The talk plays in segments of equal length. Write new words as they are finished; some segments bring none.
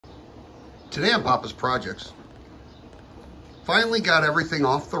Today on Pappa's Projects, finally got everything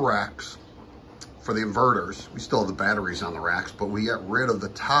off the racks for the inverters. We still have the batteries on the racks, but we got rid of the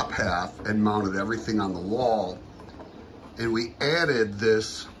top half and mounted everything on the wall. And we added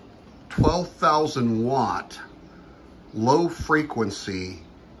this 12,000 watt low frequency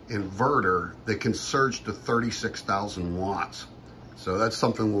inverter that can surge to 36,000 watts. So that's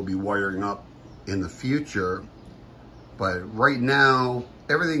something we'll be wiring up in the future. But right now,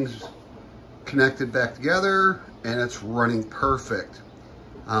 everything's connected back together and it's running perfect.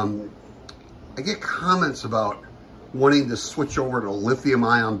 I get comments about wanting to switch over to a lithium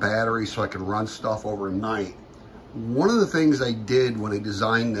ion battery so I can run stuff overnight. One of the things I did when I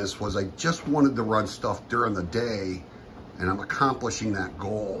designed this was I just wanted to run stuff during the day, and I'm accomplishing that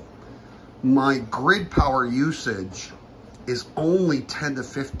goal. My grid power usage is only 10 to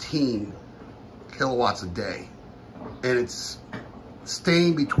 15 kilowatts a day, and it's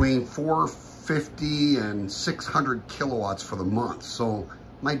staying between 450 and 600 kilowatts for the month. So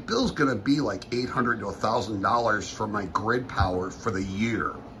my bill's gonna be like $800 to $1,000 for my grid power for the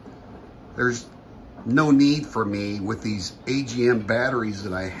year. There's no need for me with these AGM batteries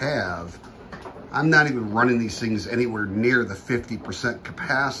that I have. I'm not even running these things anywhere near the 50%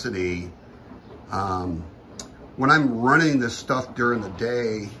 capacity. When I'm running this stuff during the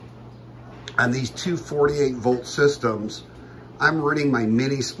day on these two 48 volt systems, I'm running my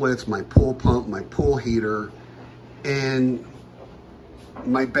mini splits, my pool pump, my pool heater, and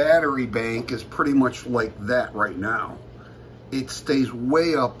my battery bank is pretty much like that right now. It stays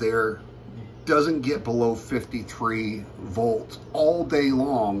way up there, doesn't get below 53 volts all day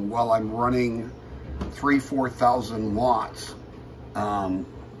long while I'm running 4,000 watts,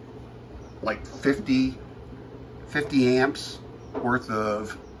 like 50 amps worth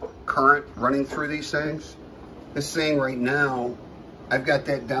of current running through these things. This thing right now, I've got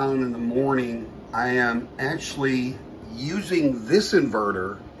that down in the morning. I am actually using this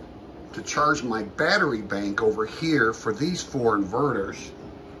inverter to charge my battery bank over here for these 4 inverters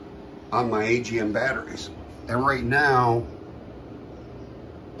on my AGM batteries. And right now,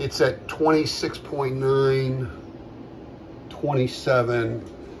 it's at 26.9, 27,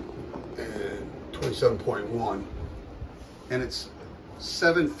 and 27.1. And it's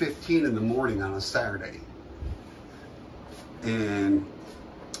 7:15 in the morning on a Saturday. And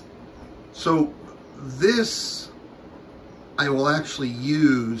so this I will actually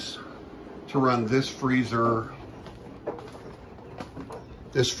use to run this freezer,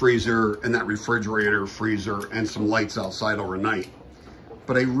 and that refrigerator, freezer, and some lights outside overnight.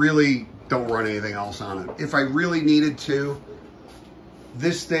 But I really don't run anything else on it. If I really needed to,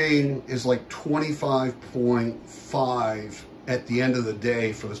 this thing is like 25.5 at the end of the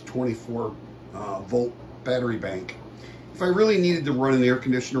day for this 24 volt battery bank. If I really needed to run an air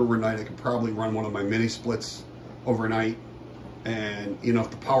conditioner overnight, I could probably run one of my mini splits overnight, and you know,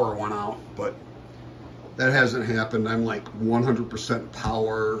 if the power went out, but that hasn't happened. I'm like 100%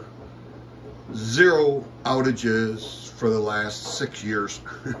 power, 0 outages for the last 6 years.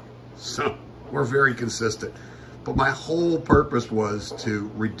 So we're very consistent. But my whole purpose was to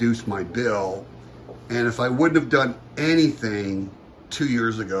reduce my bill. And if I wouldn't have done anything 2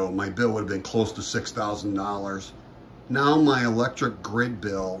 years ago, my bill would have been close to $6,000. Now my electric grid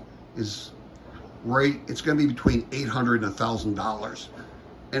bill is it's gonna be between $800 and $1,000.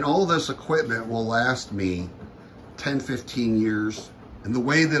 And all this equipment will last me 10, 15 years. And the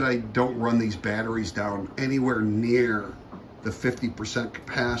way that I don't run these batteries down anywhere near the 50%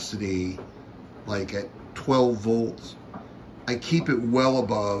 capacity, like at 12 volts, I keep it well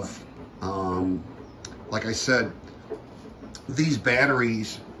above, like I said, these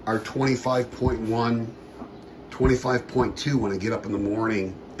batteries are 25.1, 25.2 when I get up in the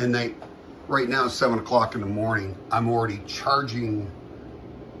morning. And right now it's 7 o'clock in the morning. I'm already charging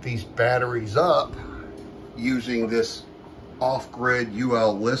these batteries up using this off-grid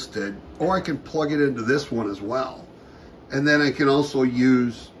UL listed, or I can plug it into this one as well. And then I can also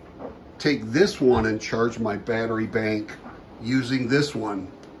take this one and charge my battery bank using this one,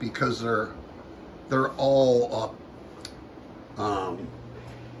 because they're all up.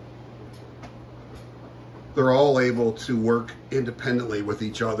 They're all able to work independently with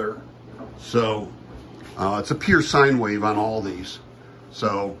each other. So it's a pure sine wave on all these.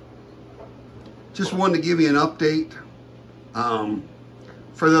 So just wanted to give you an update.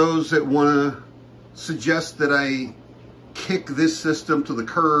 For those that want to suggest that I kick this system to the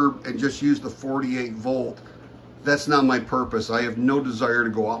curb and just use the 48 volt, that's not my purpose. I have no desire to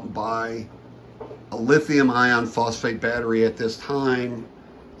go out and buy a lithium ion phosphate battery at this time,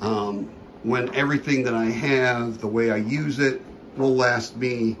 when everything that I have, the way I use it, will last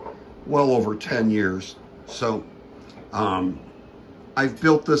me well over 10 years. So I've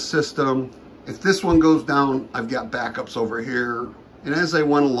built this system. If this one goes down, I've got backups over here. And as I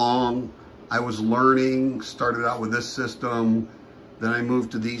went along, I was learning, started out with this system, then I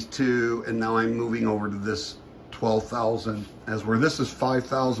moved to these two, and now I'm moving over to this 12,000, as where this is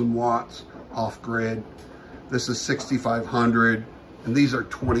 5,000 watts off grid. This is 6,500, and these are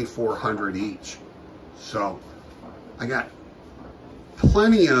 2,400 each. So I got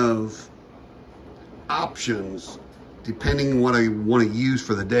plenty of options depending on what I want to use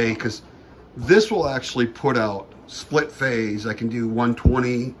for the day, because this will actually put out split phase. I can do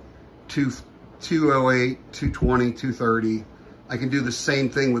 120, 208, 220, 230. I can do the same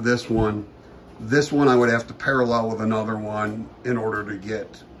thing with this one. This one I would have to parallel with another one in order to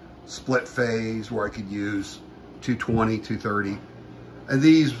get split phase, where I could use 220, 230. And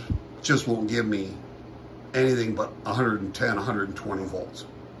these just won't give me anything but 110, 120 volts.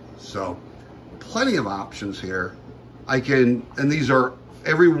 So plenty of options here. And these are,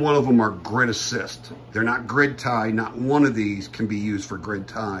 every one of them are grid assist. They're not grid tie. Not one of these can be used for grid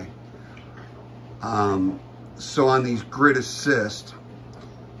tie. So on these grid assist,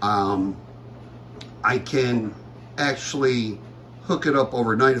 I can actually hook it up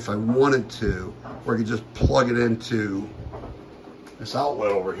overnight if I wanted to, or I could just plug it into this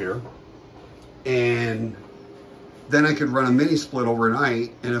outlet over here. And then I could run a mini split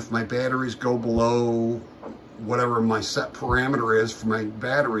overnight. And if my batteries go below whatever my set parameter is for my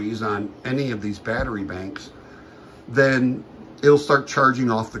batteries on any of these battery banks, then it'll start charging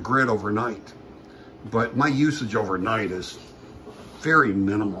off the grid overnight. But my usage overnight is very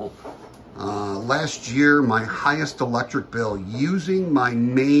minimal. Last year, my highest electric bill using my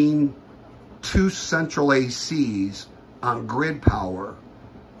main 2 central ACs on grid power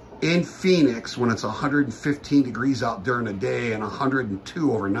in Phoenix, when it's 115 degrees out during the day and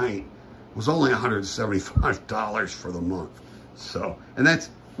 102 overnight, was only $175 for the month. So, and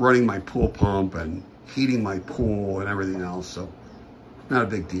that's running my pool pump and heating my pool and everything else. So not a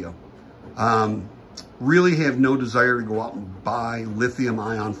big deal. Really have no desire to go out and buy lithium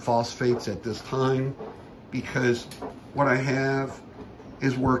ion phosphates at this time, because what I have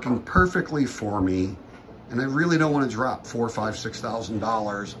is working perfectly for me. And I really don't want to drop $4,000, $5,000,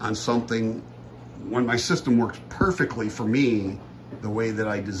 $6,000 on something when my system works perfectly for me the way that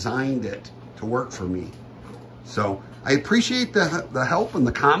I designed it to work for me. So I appreciate the help and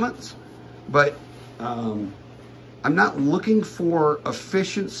the comments, but I'm not looking for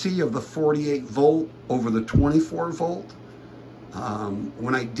efficiency of the 48 volt over the 24 volt.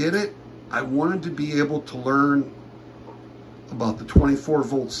 When I did it, I wanted to be able to learn about the 24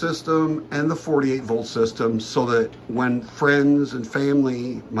 volt system and the 48 volt system, so that when friends and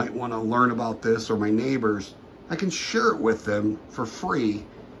family might want to learn about this, or my neighbors, I can share it with them for free,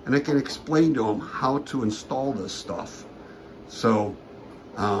 and I can explain to them how to install this stuff. So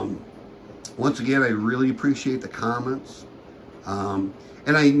once again, I really appreciate the comments. And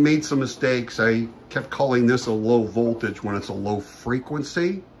I made some mistakes. I kept calling this a low voltage when it's a low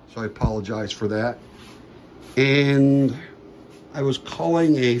frequency, so I apologize for that. And I was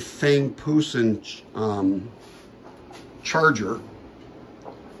calling a Feng Pusen charger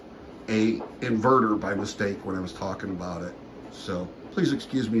a inverter by mistake when I was talking about it. So please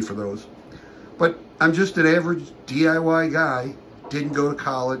excuse me for those. But I'm just an average DIY guy. Didn't go to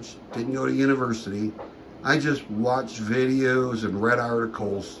college, didn't go to university. I just watched videos and read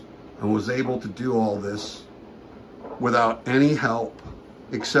articles and was able to do all this without any help,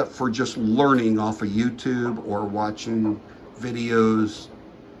 except for just learning off of YouTube or watching videos.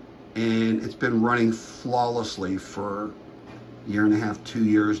 And it's been running flawlessly for a year and a half, 2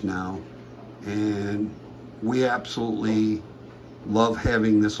 years now. And we absolutely love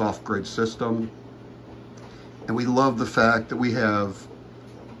having this off-grid system. And we love the fact that we have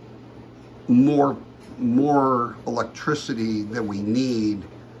more electricity than we need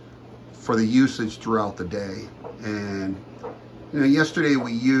for the usage throughout the day. And you know, yesterday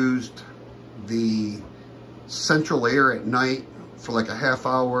we used the central air at night for like a half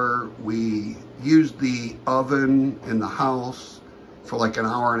hour. We used the oven in the house for like an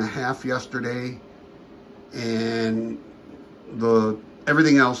hour and a half yesterday. And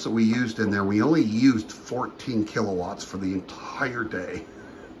everything else that we used in there, we only used 14 kilowatts for the entire day.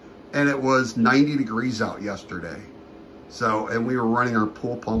 And it was 90 degrees out yesterday. So, and we were running our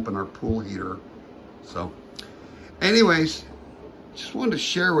pool pump and our pool heater. So anyways, just wanted to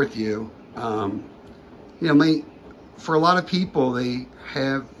share with you, you know, for a lot of people, they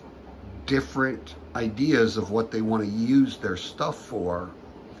have different ideas of what they want to use their stuff for.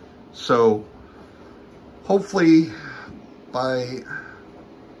 So hopefully by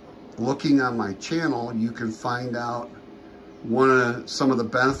looking on my channel, you can find out some of the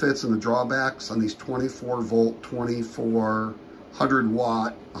benefits and the drawbacks on these 24 volt, 2400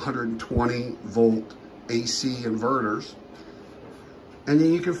 watt, 120 volt AC inverters. And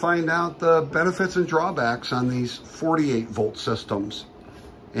then you can find out the benefits and drawbacks on these 48 volt systems.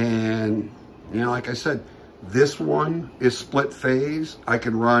 And, you know, like I said, this one is split phase. I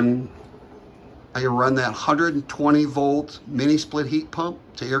can run that 120 volt mini split heat pump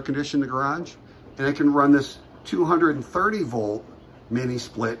to air condition the garage. And I can run this 230 volt mini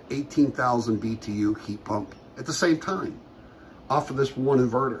split 18,000 BTU heat pump at the same time off of this one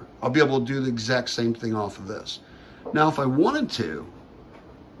inverter. I'll be able to do the exact same thing off of this. Now, if I wanted to,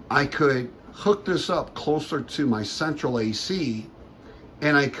 I could hook this up closer to my central AC,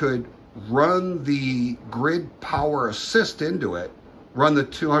 and I could run the grid power assist into it, run the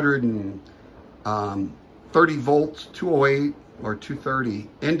 230 volts, 208 or 230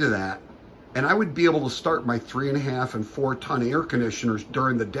 into that, and I would be able to start my 3.5 and 4 ton air conditioners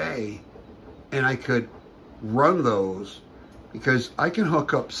during the day, and I could run those because I can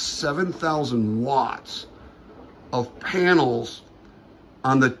hook up 7,000 watts of panels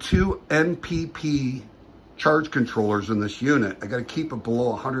on the 2 NPP charge controllers in this unit. I got to keep it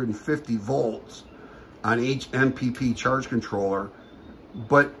below 150 volts on each NPP charge controller,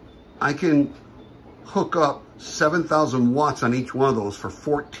 but I can hook up 7,000 watts on each one of those for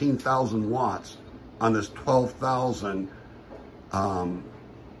 14,000 watts on this 12,000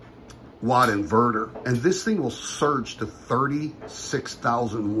 watt inverter. And this thing will surge to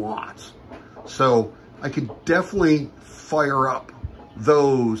 36,000 watts. So I could definitely fire up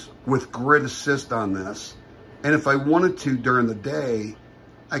those with grid assist on this. And if I wanted to during the day,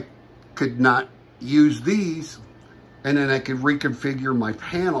 I could not use these, and then I could reconfigure my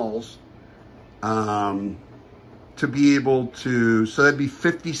panels to be able to, so that'd be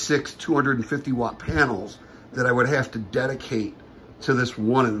 56 250 watt panels that I would have to dedicate to this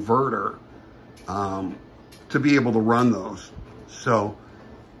one inverter to be able to run those. So,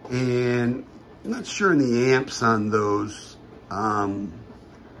 and I'm not sure in the amps on those.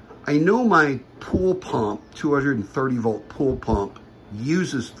 I know my pool pump, 230 volt pool pump,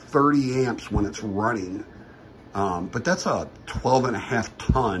 uses 30 amps when it's running, but that's a 12.5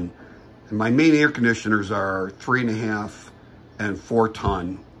 ton. And my main air conditioners are 3.5 and 4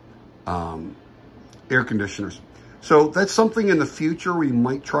 ton air conditioners. So that's something in the future we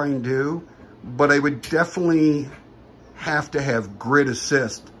might try and do, but I would definitely have to have grid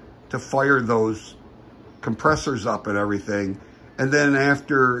assist to fire those compressors up and everything. And then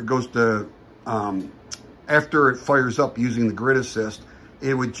after it goes to, after it fires up using the grid assist,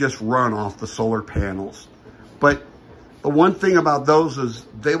 it would just run off the solar panels. But the one thing about those is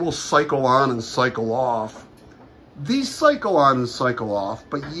they will cycle on and cycle off. These cycle on and cycle off,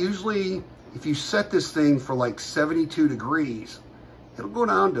 but usually if you set this thing for like 72 degrees, it'll go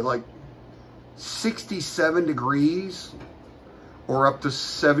down to like 67 degrees or up to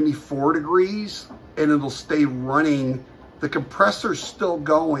 74 degrees, and it'll stay running. The compressor's still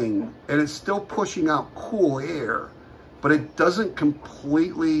going and it's still pushing out cool air, but it doesn't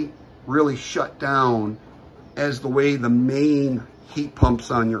completely really shut down as the way the main heat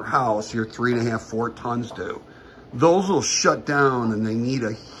pumps on your house, your 3.5, 4 tons do. Those will shut down and they need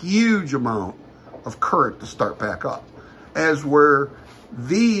a huge amount of current to start back up. As where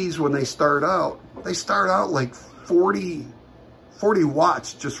these, when they start out like 40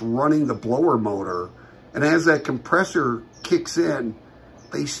 watts just running the blower motor. And as that compressor kicks in,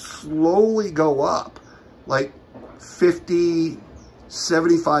 they slowly go up like 50,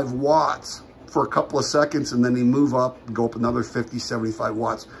 75 watts for a couple of seconds, and then they move up and go up another 50, 75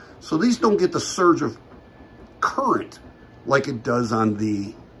 watts. So these don't get the surge of current like it does on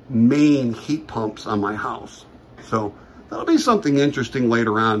the main heat pumps on my house. So that'll be something interesting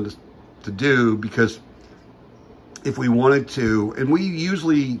later on to do, because if we wanted to, and we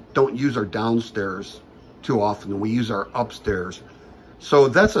usually don't use our downstairs too often, we use our upstairs. So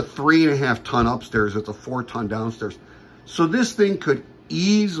that's a 3.5 ton upstairs, it's a 4 ton downstairs. So this thing could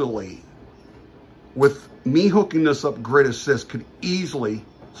easily, with me hooking this up grid assist, could easily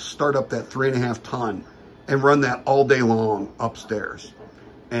start up that 3.5 ton and run that all day long upstairs.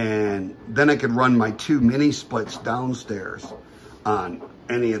 And then I could run my 2 mini splits downstairs on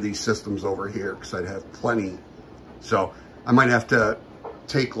any of these systems over here, because I'd have plenty. So I might have to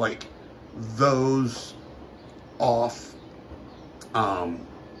take like those off,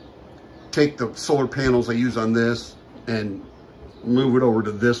 take the solar panels I use on this and move it over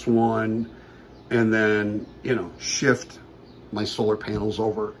to this one, and then, you know, shift my solar panels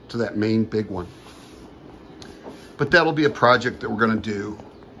over to that main big one. But that'll be a project that we're going to do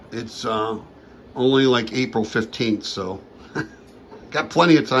It's only like April 15th, so got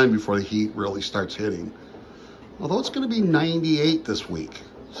plenty of time before the heat really starts hitting. Although it's going to be 98 this week,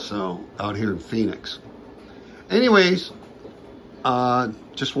 so out here in Phoenix. Anyways,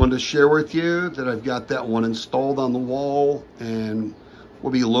 just wanted to share with you that I've got that one installed on the wall, and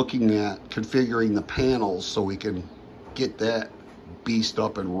we'll be looking at configuring the panels so we can get that beast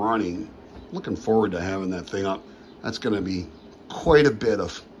up and running. Looking forward to having that thing up. That's going to be quite a bit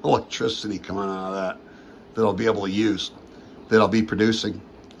of electricity coming out of that I'll be able to use, that I'll be producing.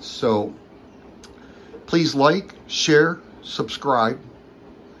 So please like, share, subscribe,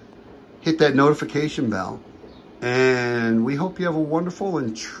 hit that notification bell, and we hope you have a wonderful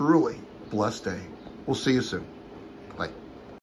and truly blessed day. We'll see you soon.